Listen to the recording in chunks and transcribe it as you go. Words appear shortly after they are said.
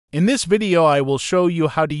In this video I will show you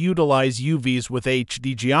how to utilize UVs with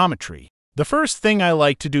HD geometry. The first thing I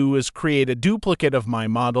like to do is create a duplicate of my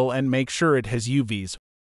model and make sure it has UVs.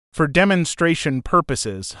 For demonstration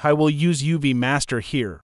purposes, I will use UV Master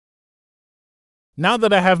here. Now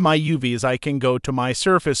that I have my UVs, I can go to my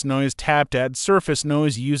Surface Noise tab to add surface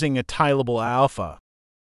noise using a tileable alpha.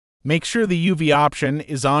 Make sure the UV option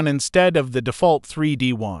is on instead of the default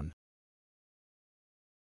 3D one.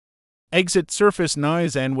 Exit surface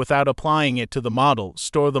noise and without applying it to the model,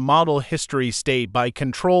 store the model history state by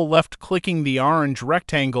Ctrl-left-clicking the orange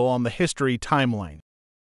rectangle on the history timeline.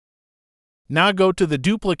 Now go to the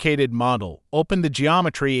duplicated model, open the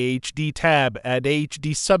Geometry HD tab, add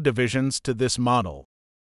HD subdivisions to this model.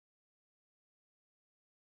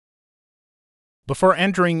 Before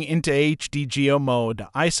entering into HD Geo mode,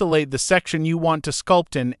 isolate the section you want to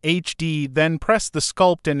sculpt in HD, then press the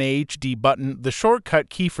Sculpt in HD button. The shortcut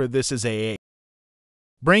key for this is AA.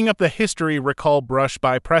 Bring up the History Recall brush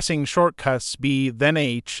by pressing shortcuts B, then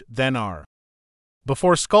H, then R.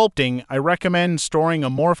 Before sculpting, I recommend storing a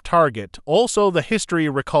morph target. Also, the History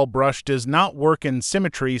Recall brush does not work in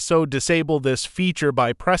symmetry, so disable this feature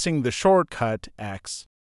by pressing the shortcut X.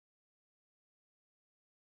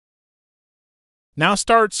 Now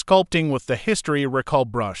start sculpting with the History Recall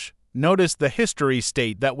brush. Notice the history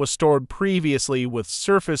state that was stored previously with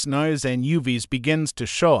surface noise and UVs begins to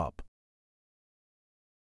show up.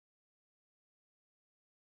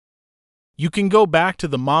 You can go back to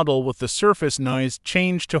the model with the surface noise,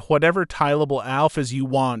 change to whatever tileable alphas you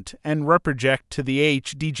want, and reproject to the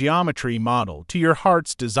HD geometry model to your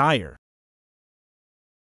heart's desire.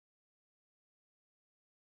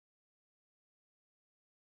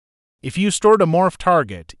 If you stored a morph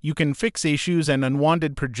target, you can fix issues and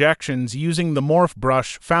unwanted projections using the morph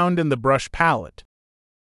brush found in the brush palette.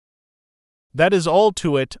 That is all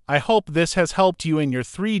to it. I hope this has helped you in your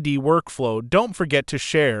 3D workflow. Don't forget to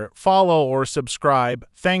share, follow, or subscribe.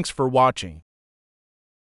 Thanks for watching.